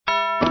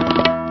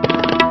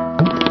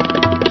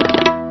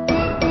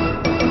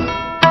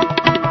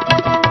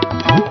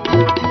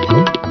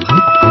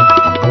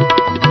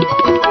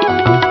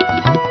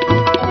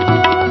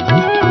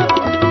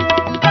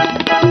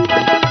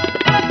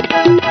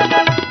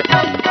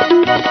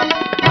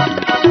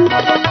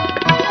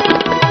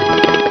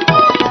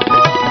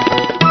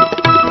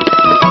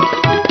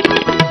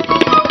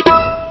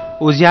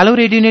उज्यालो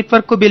radio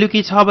नेटवर्कको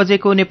बेलुकी 6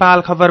 बजेको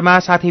नेपाल खबरमा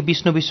साथी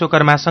विष्णु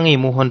विश्वकर्मासँगै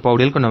मोहन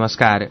पौडेलको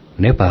नमस्कार।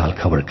 नेपाल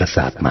खबरका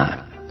साथमा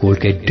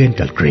कोलगेट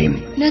डेन्टल क्रिम।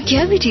 न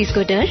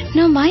क्याभिटिजको डर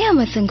न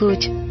मायामा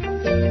सङ्कोच।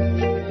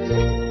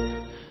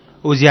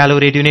 उज्यालो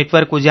रेडियो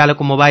नेटवर्क,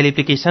 उज्यालोको मोबाइल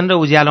एप्लिकेशन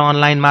र उज्यालो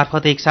अनलाइन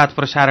मार्फत एकसाथ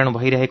प्रसारण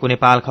भइरहेको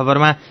नेपाल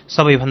खबरमा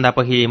सबैभन्दा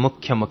पहिले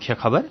मुख्य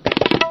खबर।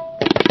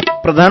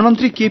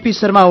 प्रधानमन्त्री केपी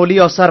शर्मा ओली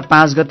असार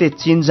 5 गते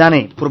चीन जाने,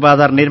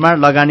 पूर्वाधार निर्माण,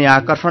 लगानी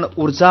आकर्षण,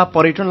 ऊर्जा,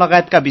 पर्यटन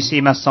लगायतका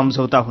विषयमा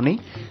सम्झौता हुने।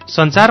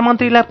 संचार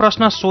मन्त्रीलाई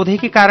प्रश्न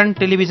सोधेकै कारण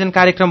टेलिभिजन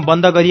कार्यक्रम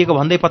बन्द गरिएको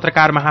भन्दै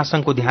पत्रकार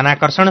महासंघको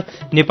ध्यानाकर्षण,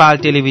 नेपाल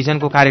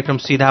टेलिभिजनको कार्यक्रम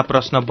सीधा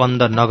प्रश्न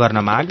बन्द नगर्न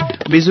माग।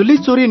 बिजुली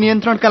चोरी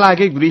नियन्त्रणका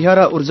लागि गृह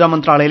र ऊर्जा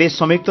मन्त्रालयले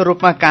संयुक्त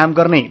रूपमा काम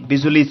गर्ने,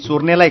 बिजुली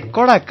चोर्नेलाई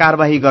कड़ा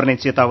कार्यवाही गर्ने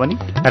चेतावनी।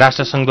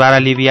 राष्ट्रसंघद्वारा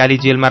लिबियाली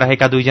जेलमा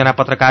रहेका 2 जना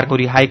पत्रकारको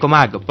रिहाईको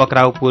माग,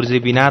 पक्राउ पुर्जे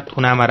बिना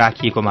थुनामा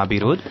राखिएकोमा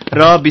विरोध।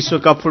 र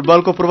विश्वकप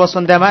फुटबलको पूर्व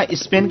सन्ध्यामा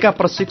स्पेनका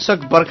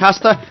प्रशिक्षक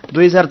बर्खास्त,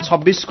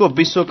 2026 को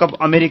विश्वकप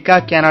अमेरिका,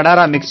 क्यानाडा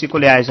र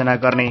मेक्सिकोले आयोजना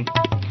गर्ने।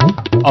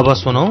 अब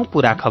सुनौ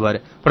पूरा खबर।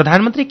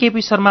 प्रधानमन्त्री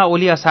केपी शर्मा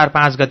ओली असार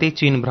 5 गते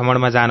चीन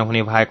भ्रमणमा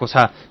जानुहुने भएको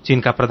छ।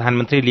 चीनका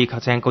प्रधानमन्त्री ली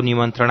खच्याङको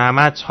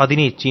निमन्त्रणामा 6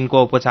 दिने चीनको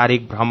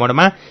औपचारिक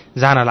भ्रमणमा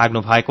जान लाग्नु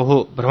भएको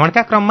हो।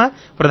 भ्रमणका क्रममा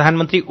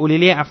प्रधानमन्त्री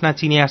ओलीले आफ्ना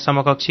चीनिया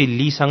समकक्षी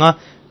लीसँग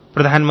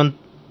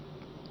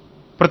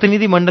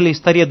प्रतिनिधि मण्डल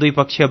स्तरीय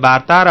द्विपक्षीय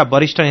वार्ता र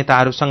वरिष्ठ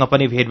नेताहरूसँग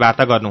पनि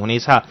भेटवार्ता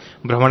गर्नुहुनेछ।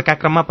 भ्रमणका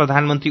क्रममा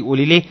प्रधानमन्त्री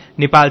ओलीले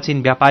नेपाल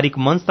चीन व्यापारिक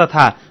मञ्च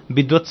तथा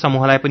विद्वत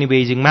समूहलाई पनि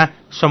बेइजिङमा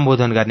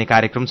सम्बोधन गर्ने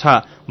कार्यक्रम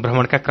छ।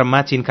 भ्रमणका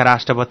क्रममा चीनका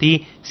राष्ट्रपति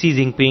सी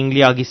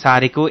जिङपिङले अघि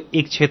सारेको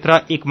एक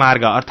क्षेत्र एक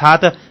मार्ग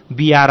अर्थात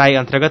बीआरआई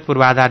अन्तर्गत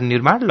पूर्वाधार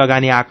निर्माण,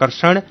 लगानी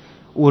आकर्षण,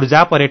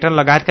 ऊर्जा, पर्यटन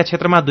लगायतका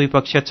क्षेत्रमा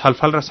द्विपक्षीय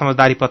छलफल र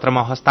समझदारी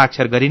पत्रमा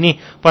हस्ताक्षर गरिने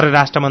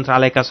परराष्ट्र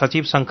मन्त्रालयका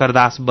सचिव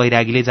शंकरदास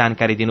बैरागीले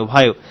जानकारी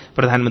दिनुभयो।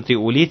 प्रधानमन्त्री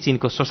ओली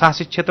चीनको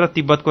स्वशासित क्षेत्र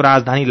तिब्बतको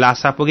राजधानी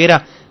लासा पुगेर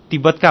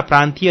तिब्बतका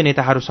प्रान्तीय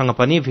नेताहरूसँग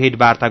पनि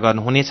भेटवार्ता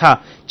गर्नुहुनेछ।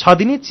 6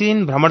 दिने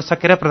चीन भ्रमण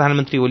सकेर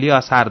प्रधानमन्त्री ओली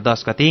असार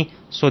 10 गते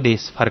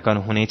स्वदेश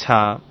फर्कनुहुनेछ।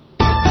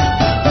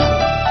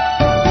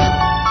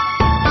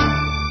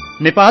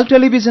 नेपाल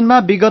टेलिभिजनमा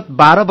विगत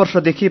 12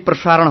 वर्षदेखि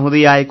प्रसारण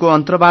हुँदै आएको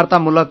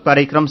अन्तर्वार्तामूलक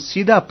कार्यक्रम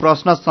सीधा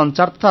प्रश्न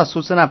संचार तथा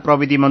सूचना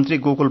प्रविधि मन्त्री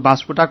गोकुल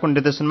बास्कोटाको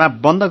निर्देशनमा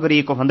बन्द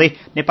गरिएको भन्दै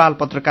नेपाल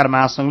पत्रकार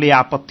महासंघले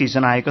आपत्ति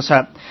जनाएको छ।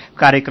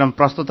 कार्यक्रम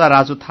प्रस्तुता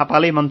राजु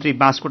थापाले मन्त्री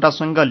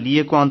बास्कोटासँग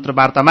लिएको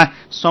अन्तर्वार्तामा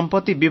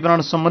सम्पत्ति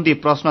विवरण सम्बन्धी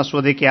प्रश्न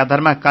सोधेकै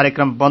आधारमा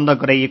कार्यक्रम बन्द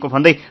गराइएको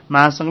भन्दै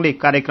महासंघले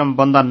कार्यक्रम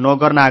बन्द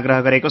नगर्न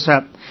आग्रह गरेको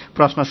छ।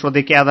 प्रश्न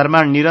सोधेकै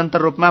आधारमा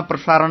निरन्तर रूपमा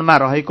प्रसारणमा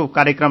रहेको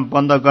कार्यक्रम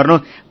बन्द गर्नु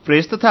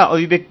प्रेस तथा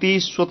अभिव्यक्ति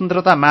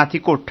स्वतन्त्रता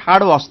माथिको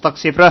ठाडो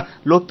हस्तक्षेप र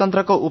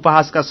लोकतन्त्रको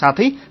उपहासका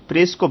साथै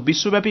प्रेसको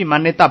विश्वव्यापी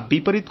मान्यता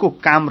विपरीतको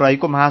काम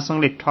रहेको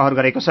महासंघले ठहर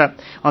गरेको छ।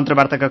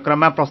 अन्तर्वार्ताका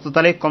क्रममा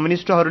प्रस्तुताले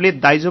कम्युनिष्टहरूले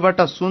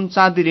दाइजोबाट सुन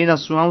चाँदी लिन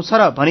सुहाउँछ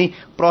र भनी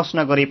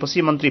प्रश्न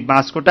गरेपछि मन्त्री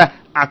बास्कोटा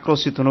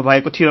आक्रोशित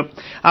हुनुभएको थियो।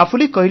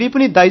 आफूले कहिले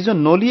पनि दाइजो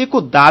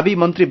नलिएको दावी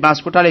मन्त्री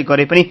बास्कोटाले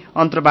गरे पनि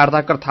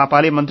अन्तर्वार्ताकार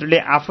थापाले मन्त्रीले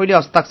आफैले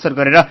हस्ताक्षर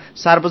गरेर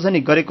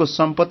सार्वजनिक गरेको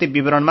सम्पत्ति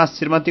विवरणमा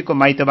श्रीमतीको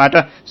माइतबाट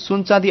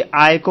सुनचाँदी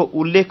आएको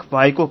उल्लेख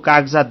भएको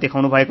कागजात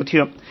देखाउनु भएको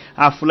थियो।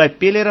 आफूलाई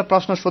पेलेर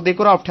प्रश्न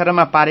सोधेको र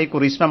अप्ठ्यारोमा पारेको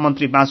रिसमा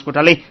मन्त्री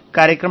बास्कोटाले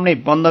कार्यक्रम नै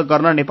बन्द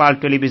गर्न नेपाल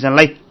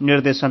टेलिभिजनलाई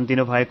निर्देशन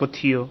दिनुभएको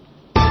थियो।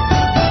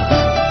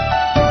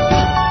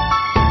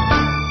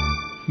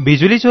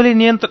 बिजुली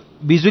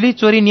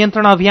चोरी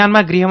नियन्त्रण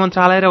अभियानमा गृह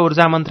मन्त्रालय र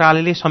ऊर्जा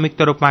मन्त्रालयले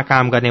संयुक्त रूपमा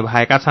काम गर्ने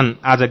भएका छन्।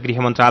 आज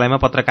गृह मन्त्रालयमा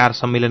पत्रकार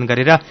सम्मेलन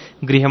गरेर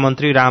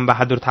गृहमन्त्री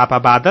रामबहादुर थापा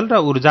बादल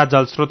र ऊर्जा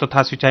जलस्रोत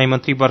तथा सिंचाई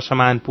मन्त्री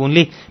वर्षमान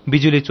पुनले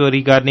बिजुली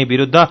चोरी गर्ने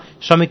विरूद्ध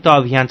संयुक्त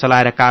अभियान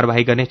चलाएर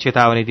कार्यवाही गर्ने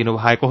चेतावनी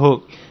दिनुभएको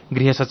हो।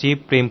 गृह सचिव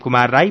प्रेम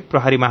कुमार राई,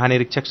 प्रहरी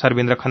महानिरीक्षक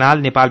सर्वेन्द्र खनाल,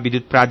 नेपाल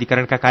विद्युत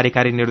प्राधिकरणका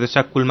कार्यकारी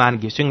निर्देशक कुलमान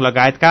घिसिङ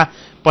लगायतका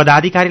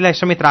पदाधिकारीलाई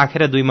समेत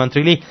राखेर 2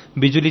 मन्त्रीले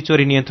बिजुली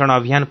चोरी नियन्त्रण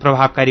अभियान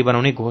प्रभावकारी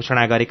बनाउने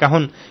घोषणा गरेका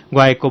हुन्।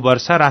 गएको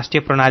वर्ष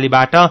राष्ट्रिय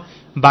प्रणालीबाट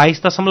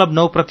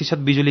 22.9%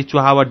 बिजुली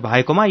चुहावट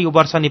भएकोमा यो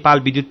वर्ष नेपाल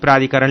विद्युत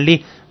प्राधिकरणले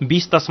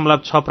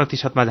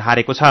 20.6%मा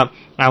झारेको छ।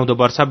 आउँदो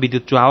वर्ष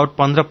विद्युत चुहावट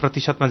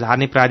 15%मा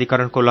झार्ने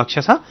प्राधिकरणको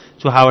लक्ष्य छ।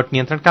 चुहावट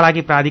नियन्त्रणका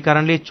लागि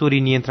प्राधिकरणले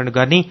चोरी नियन्त्रण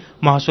गर्ने,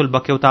 महसुल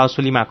बक्यौता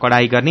असुलीमा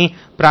कडाई गर्ने,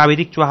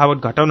 प्राविधिक चुहावट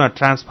घटाउन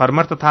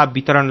ट्रान्सफर्मर तथा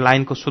वितरण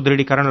लाइनको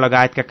सुदृढीकरण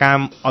लगायतका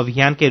काम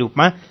अभियानकै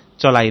रूपमा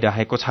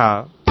चलाइरहेको छ।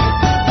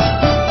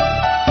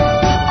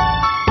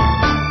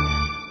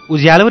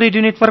 उज्यालो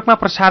रेडियो नेटवर्कमा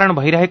प्रसारण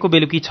भइरहेको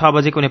बेलुकी 6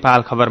 बजेको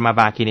नेपाल खबरमा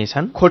बाँकी नै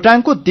छन्।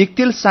 खोटाङको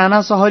दिक्तिल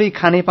साना शहरी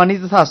खानेपानी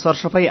तथा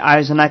सरसफाई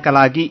आयोजनाका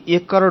लागि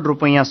 1 करोड़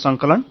रुपैयाँ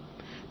संकलन।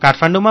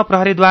 काठमाडौँमा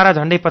प्रहरीद्वारा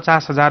झण्डै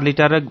 50,000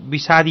 लिटर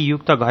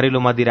विषादीयुक्त घरेलु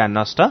मदिरा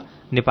नष्ट।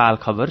 नेपाल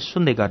खबर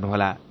सुन्दै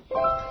गर्नुहोला।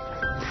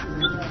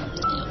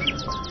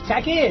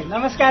 काकी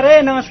नमस्कार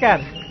है। नमस्कार।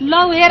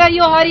 लौ हेर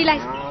यो हरिलाई,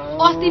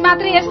 अस्ति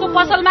मात्रै यसको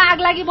पसलमा आग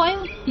लागि भयो।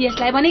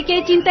 यसलाई भने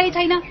केही चिन्तै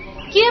छैन।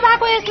 के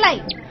भएको यसलाई?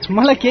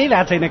 मलाई केही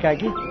भएको छैन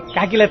काकी।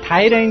 काकीलाई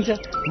थाहै रहन्छ,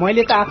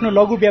 मैले त आफ्नो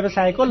लघु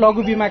व्यवसायको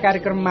लघु बीमा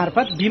कार्यक्रम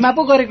मार्फत बीमा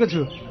पो गरेको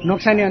छु।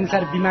 नोक्सानी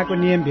अनुसार बीमाको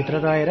नियमभित्र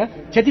रहेर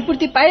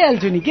क्षतिपूर्ति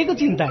पाइहाल्छु नि, के को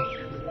चिन्ता।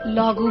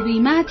 लघु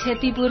बीमा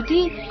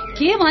क्षतिपूर्ति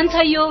के भन्छ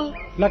यो?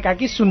 ल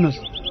काकी सुन्नुहोस्,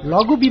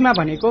 लघु बीमा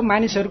भनेको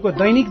मानिसहरूको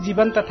दैनिक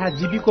जीवन तथा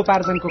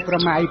जीविकोपार्जनको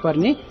क्रममा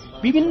आइपर्ने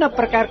विभिन्न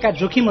प्रकारका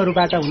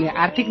जोखिमहरूबाट हुने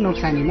आर्थिक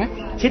नोक्सानीमा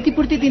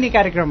क्षतिपूर्ति दिने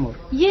कार्यक्रम हो।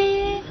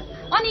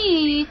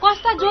 अनि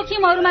कस्ता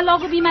जोखिमहरूमा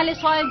लघु बीमाले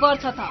सहयोग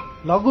गर्छ त?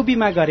 लघु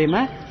बीमा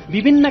गरेमा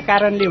विभिन्न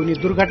कारणले हुने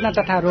दुर्घटना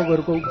तथा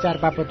रोगहरूको उपचार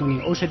बापत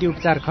हुने औषधि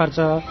उपचार खर्च,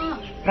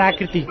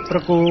 प्राकृतिक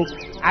प्रकोप,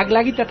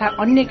 आगलागी तथा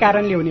अन्य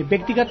कारणले हुने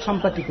व्यक्तिगत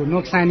सम्पत्तिको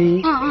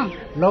नोक्सानी,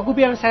 लघु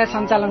व्यवसाय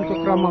सञ्चालनको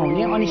क्रममा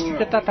हुने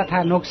अनिश्चितता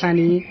तथा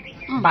नोक्सानी,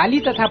 बाली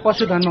तथा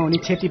पशुधनमा हुने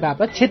क्षति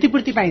बापत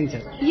क्षतिपूर्ति पाइन्छ।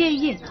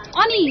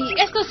 अनि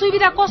यस्तो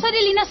सुविधा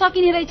कसरी लिन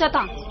सकिने रहेछ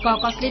त?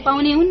 कसले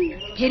पाउने हुन्?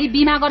 फेरि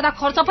बीमा गर्दा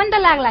खर्च पनि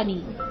त लाग्ला नि।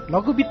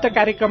 लघु वित्त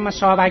कार्यक्रममा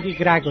सहभागी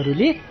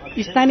ग्राहकहरूले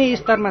स्थानीय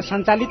स्तरमा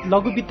सञ्चालित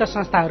लघु वित्त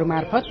संस्थाहरू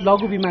मार्फत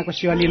लघु बीमाको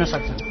सेवा लिन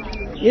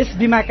सक्छन्। यस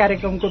बीमा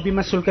कार्यक्रमको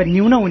बीमा शुल्क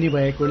न्यून हुने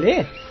भएकोले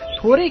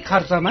थोरै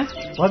खर्चमा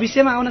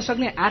भविष्यमा आउन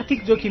सक्ने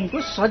आर्थिक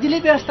जोखिमको सजिलै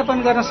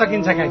व्यवस्थापन गर्न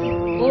सकिन्छ।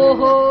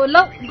 ओहो, ल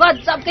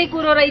गजबकै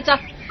कुरो रहेछ।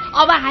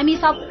 अब हामी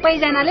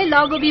सबैजनाले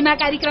लघु बीमा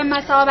कार्यक्रममा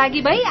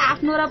सहभागी भई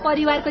आफ्नो र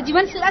परिवारको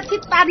जीवन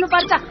सुरक्षित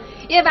पार्नुपर्छ।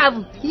 ए बाबु,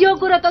 यो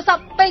कुरो त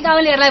सबै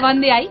गाउँलेहरूलाई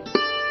भन्दै है।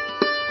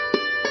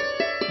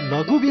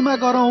 लघु बीमा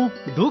गरौं,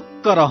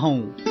 ढुक्क रहौं।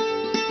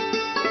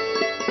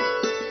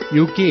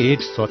 युके एड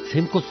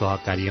सक्षमको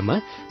सहकार्यमा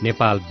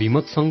नेपाल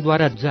बीमक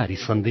संघद्वारा जारी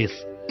सन्देश।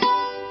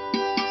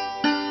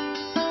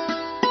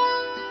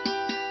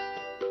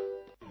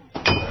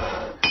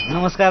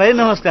 नमस्कार है,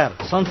 नमस्कार।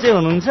 सन्चै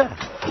हुनुहुन्छ?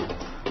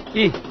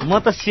 म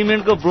त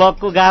सिमेन्टको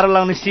ब्लकको गाह्रो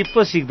लाउने सिप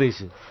पो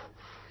सिक्दैछु।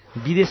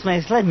 विदेशमा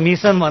यसलाई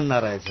मिसन भन्न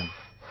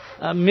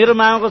रहेछन्। मेरो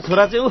मामाको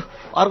छोरा चाहिँ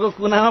अर्को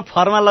कुनामा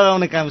फर्मा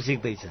लगाउने काम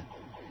सिक्दैछ।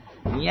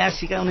 यहाँ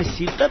सिकाउने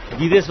सिप त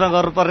विदेशमा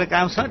गर्नुपर्ने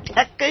कामसँग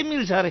ठ्याक्कै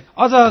मिल्छ अरे।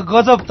 अझ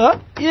गजब त,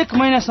 1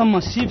 महिनासम्म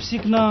सिप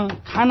सिक्न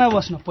खाना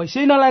बस्न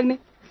पैसै नलाग्ने,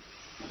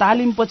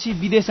 तालिमपछि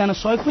विदेश जान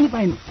सहयोग पनि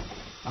पाइने।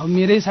 अब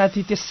मेरै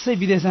साथी त्यसै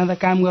विदेश जाँदा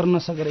काम गर्न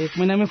नसकेर 1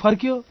 महिनामै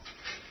फर्कियो।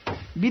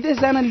 विदेश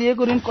जान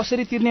लिएको ऋण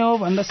कसरी तिर्ने हो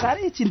भनेर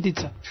साह्रै चिन्तित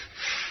छ।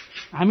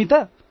 हामी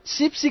त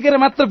सिप सिकेर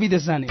मात्र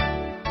विदेश जाने।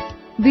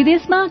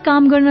 विदेशमा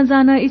काम गर्न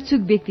जान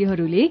इच्छुक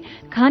व्यक्तिहरूले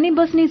खाने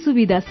बस्ने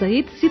सुविधा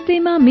सहित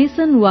सित्तैमा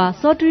मेसन वा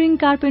सटरिङ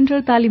कार्पेन्टर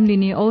तालिम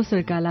लिने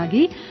अवसरका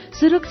लागि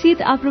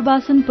सुरक्षित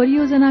आप्रवासन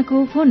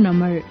परियोजनाको फोन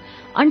नम्बर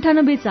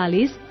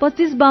 9840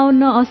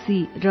 2552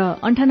 80 र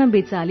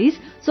 9840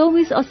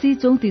 2480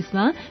 34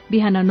 मा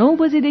बिहान 9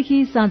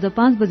 बजेदेखि साँझ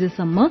 5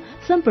 बजेसम्म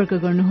सम्पर्क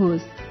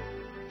गर्नुहोस्।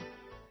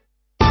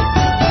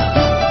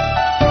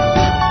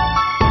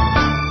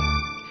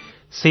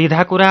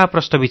 सीधा कुरा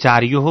प्रश्न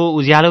विचार यो हो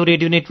उज्यालो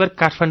रेडियो नेटवर्क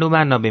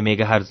काठमाडौँमा 90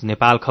 मेगाहर्ज।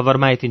 नेपाल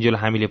खबरमा यतिन्जेल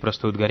हामीले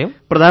प्रस्तुत गर्यौं।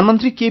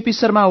 प्रधानमन्त्री केपी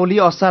शर्मा ओली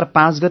असार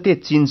 5 गते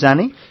चीन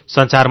जाने,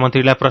 संचार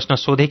मन्त्रीलाई प्रश्न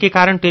सोधेकै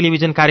कारण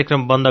टेलिभिजन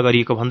कार्यक्रम बन्द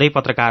गरिएको भन्दै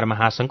पत्रकार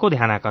महासंघको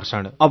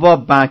ध्यानाकर्षण।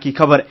 अब बाँकी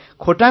खबर।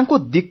 खोटाङको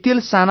दिक्तेल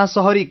साना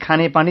शहरी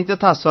खानेपानी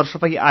तथा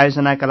सरसफाई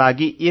आयोजनाका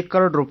लागि 1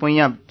 करोड़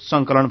रुपैयाँ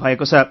संकलन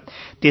भएको छ।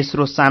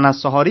 तेस्रो साना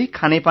शहरी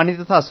खानेपानी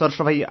तथा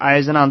सरसफाई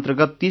आयोजना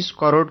अन्तर्गत 30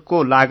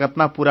 करोड़को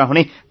लागतमा पूरा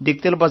हुने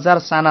दिक्तेल बजार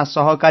साना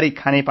सहकारी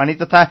खानेपानी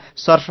तथा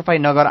सरसफाई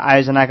नगर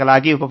आयोजनाका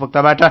लागि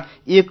उपभोक्ताबाट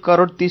 1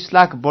 करोड़ 30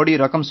 लाख बढ़ी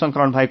रकम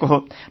संकलन भएको हो।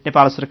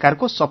 नेपाल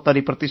सरकारको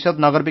 70%,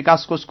 नगर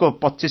विकास कोषको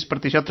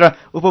 25% र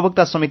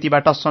उपभोक्ता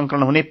समितिबाट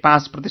संकलन हुने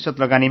 5%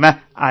 लगानीमा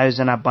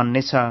आयोजना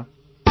बन्नेछ।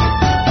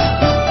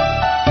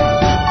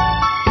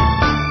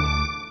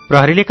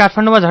 प्रहरीले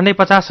काठमाडौँमा झण्डै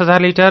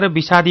 50,000 लिटर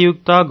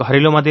विषादयुक्त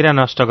घरेलु मदिरा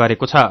नष्ट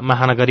गरेको छ।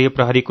 महानगरीय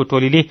प्रहरीको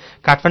टोलीले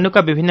काठमाडौँका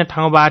विभिन्न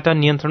ठाउँबाट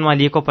नियन्त्रणमा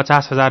लिएको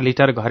 50,000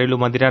 लिटर घरेलु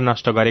मदिरा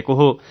नष्ट गरेको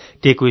हो।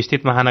 टेकु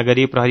स्थित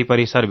महानगरीय प्रहरी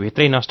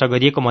परिसरभित्रै नष्ट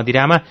गरिएको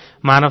मदिरामा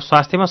मानव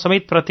स्वास्थ्यमा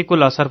समेत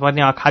प्रतिकूल असर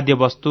पर्ने अखाद्य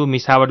वस्तु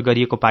मिसावट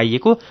गरिएको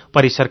पाइएको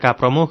परिसरका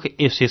प्रमुख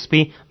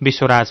एसएसपी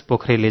विश्वराज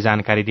पोखरेलले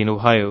जानकारी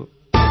दिनुभयो।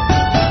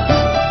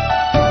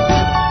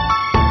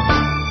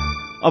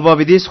 अब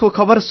विदेशको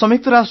खबर।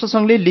 संयुक्त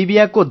राष्ट्रसंघले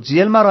लिबियाको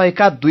जेलमा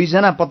रहेका 2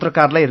 जना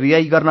पत्रकारलाई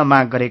रिहाई गर्न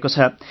माग गरेको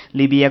छ।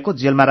 लिबियाको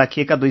जेलमा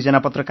राखिएका 2 जना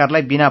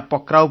पत्रकारलाई बिना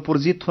पक्राउ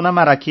पूर्जी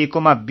थुनामा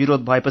राखिएकोमा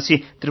विरोध भएपछि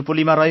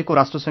त्रिपोलीमा रहेको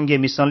राष्ट्रसंघीय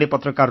मिशनले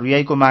पत्रकार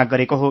रिहाईको माग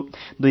गरेको हो।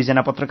 2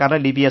 जना पत्रकारलाई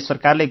लिबिया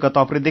सरकारले गत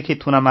अप्रिलदेखि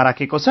थुनामा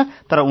राखेको छ,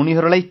 तर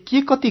उनीहरूलाई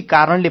के कति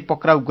कारणले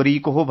पक्राउ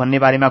गरिएको हो भन्ने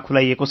बारेमा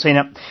खुलाइएको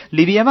छैन।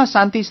 लिबियामा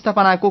शान्ति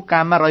स्थापनाको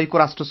काममा रहेको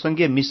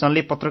राष्ट्रसंघीय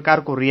मिशनले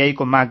पत्रकारको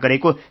रिहाईको माग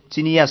गरेको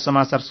चिनिया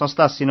समाचार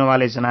संस्था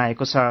सिनोवाले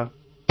जनाएको छ। अब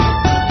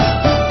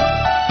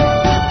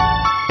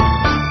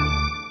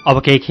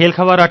केही खेल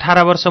खबर।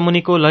 18 वर्ष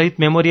मुनिको ललित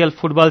मेमोरियल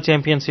फुटबल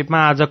च्याम्पियनशीपमा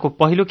आजको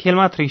पहिलो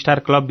खेलमा 3 स्टार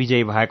क्लब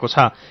विजयी भएको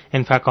छ।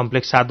 इन्फा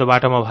कम्प्लेक्स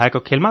साधोबाटोमा भएको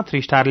खेलमा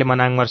 3 स्टारले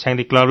मनाङ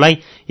मर्स्याङ्दी क्लबलाई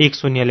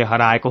 1-0 ले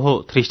हराएको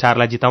हो। 3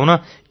 स्टारलाई जिताउन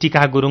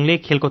टिका गुरुङले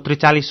खेलको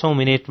 43औं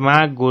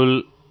मिनेटमा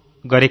गोल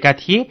गरेका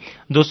थिए।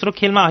 दोस्रो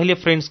खेलमा अहिले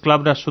फ्रेन्ड्स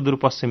क्लब र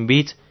सुदूरपश्चिम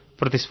बीच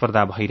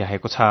प्रतिस्पर्धा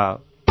भइरहेको छ।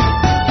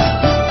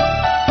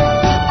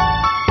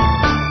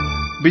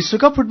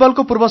 विश्वकप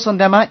फुटबलको पूर्व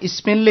सन्ध्यामा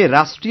स्पेनले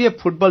राष्ट्रिय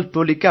फुटबल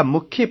टोलीका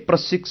मुख्य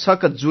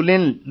प्रशिक्षक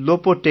जुलेन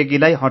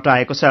लोपोटेगीलाई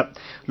हटाएको छ।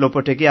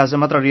 लोपोटेगी आज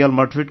मात्र रियल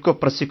मड्रिडको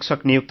प्रशिक्षक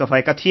नियुक्त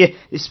भएका थिए।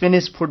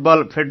 स्पेनिश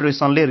फुटबल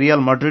फेडरेशनले रियल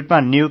मड्रिडमा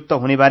नियुक्त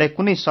हुनेबारे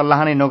कुनै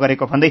सल्लाह नै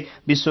नगरेको भन्दै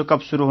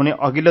विश्वकप शुरू हुने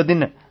अघिल्लो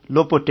दिन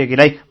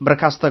लोपोटेगीलाई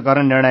बर्खास्त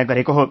गर्ने निर्णय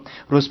गरेको हो।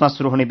 रुसमा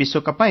शुरू हुने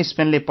विश्वकपमा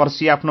स्पेनले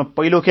पर्सि आफ्नो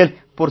पहिलो खेल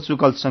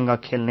पोर्चुगलसँग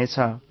खेल्नेछ।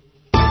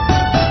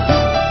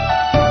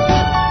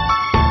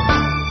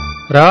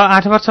 र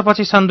 8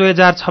 वर्षपछि सन्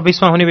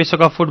 2026मा हुने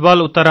विश्वकप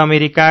फुटबल उत्तर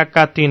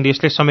अमेरिकाका 3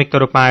 देशले संयुक्त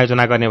रूपमा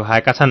आयोजना गर्ने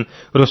भएका छन्।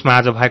 रुसमा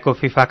आज भएको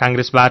फिफा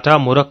कांग्रेसबाट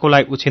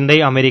मोरक्कोलाई उछिन्दै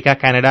अमेरिका,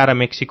 क्यानाडा र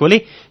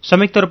मेक्सिकोले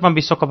संयुक्त रूपमा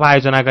विश्वकप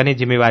आयोजना गर्ने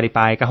जिम्मेवारी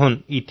पाएका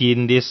हुन्। यी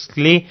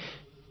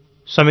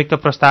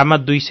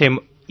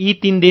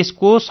तीन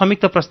देशको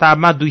संयुक्त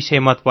प्रस्तावमा 200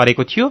 मत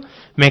परेको थियो।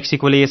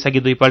 मेक्सिकोले यसअघि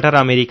 2 पल्ट र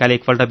अमेरिकाले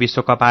 1 पल्ट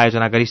विश्वकप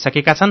आयोजना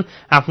गरिसकेका छन्।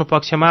 आफ्नो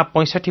पक्षमा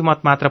 65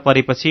 मत मात्र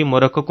परेपछि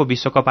मोरक्कोको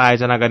विश्वकप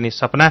आयोजना गर्ने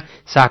सपना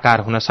साकार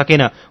हुन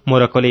सकेन।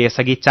 मोरक्कोले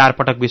यसअघि 4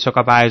 पटक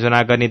विश्वकप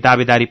आयोजना गर्ने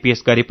दावेदारी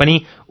पेश गरे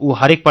पनि ऊ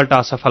हरेक पल्ट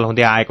असफल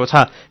हुँदै आएको छ।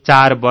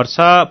 4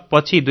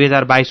 वर्षपछि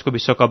 2022 को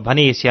विश्वकप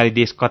भने एसियाली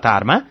देश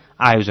कतारमा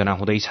आयोजना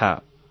हुँदैछ।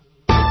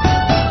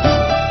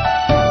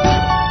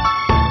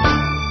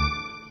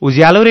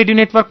 उज्यालो रेडियो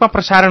नेटवर्कमा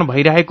प्रसारण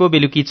भइरहेको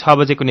बेलुकी 6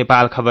 बजेको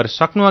नेपाल खबर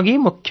सक्नु अघि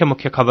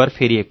मुख्य खबर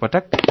फेरि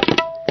एकपटक।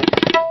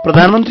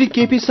 प्रधानमन्त्री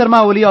केपी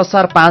शर्मा ओली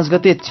असार 5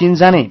 गते चीन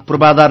जाने।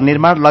 पूर्वाधार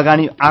निर्माण,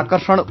 लगानी,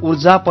 आकर्षण,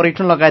 ऊर्जा,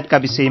 पर्यटन लगायतका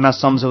विषयमा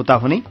सम्झौता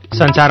हुने।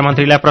 संचार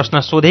मन्त्रीलाई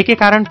प्रश्न सोधेकै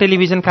कारण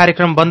टेलिभिजन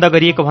कार्यक्रम बन्द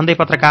गरिएको भन्दै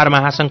पत्रकार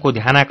महासंघको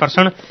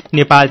ध्यानाकर्षण।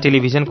 नेपाल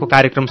टेलिभिजनको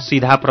कार्यक्रम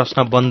सीधा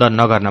प्रश्न बन्द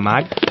नगर्न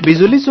माग।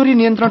 बिजुली चोरी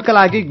नियन्त्रणका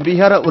लागि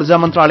गृह र ऊर्जा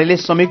मन्त्रालयले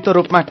संयुक्त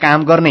रूपमा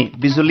काम गर्ने।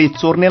 बिजुली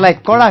चोर्नेलाई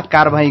कड़ा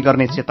कारबाही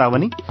गर्ने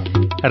चेतावनी।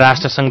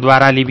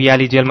 राष्ट्रसंघद्वारा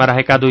लिबियाली जेलमा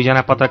रहेका 2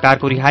 जना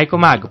पत्रकारको रिहाईको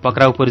माग।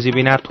 पक्राउ पूर्जी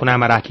बिना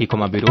थुनामा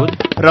राखिएकोमा विरोध।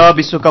 र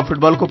विश्वकप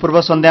फुटबलको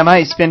पूर्व सन्ध्यामा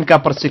स्पेनका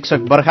प्रशिक्षक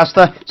बर्खास्त।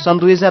 सन्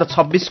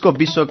 2026 को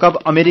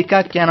विश्वकप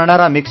अमेरिका, क्यानाडा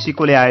र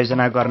मेक्सिकोले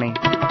आयोजना गर्ने।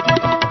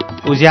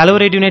 उज्यालो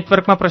रेडियो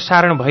नेटवर्कमा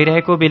प्रसारण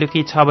भइरहेको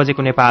बेलुकी 6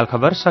 बजेको नेपाल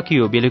खबर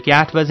सकियो। बेलुकी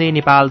 8 बजे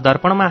नेपाल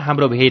दर्पणमा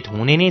हाम्रो भेट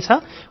हुने नै छ।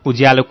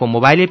 उज्यालोको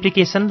मोबाइल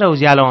एप्लिकेशन र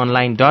उज्यालो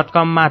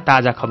online.com मा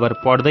ताजा खबर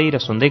पढ्दै र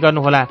सुन्दै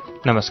गर्नुहोला।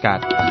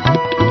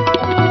 नमस्कार।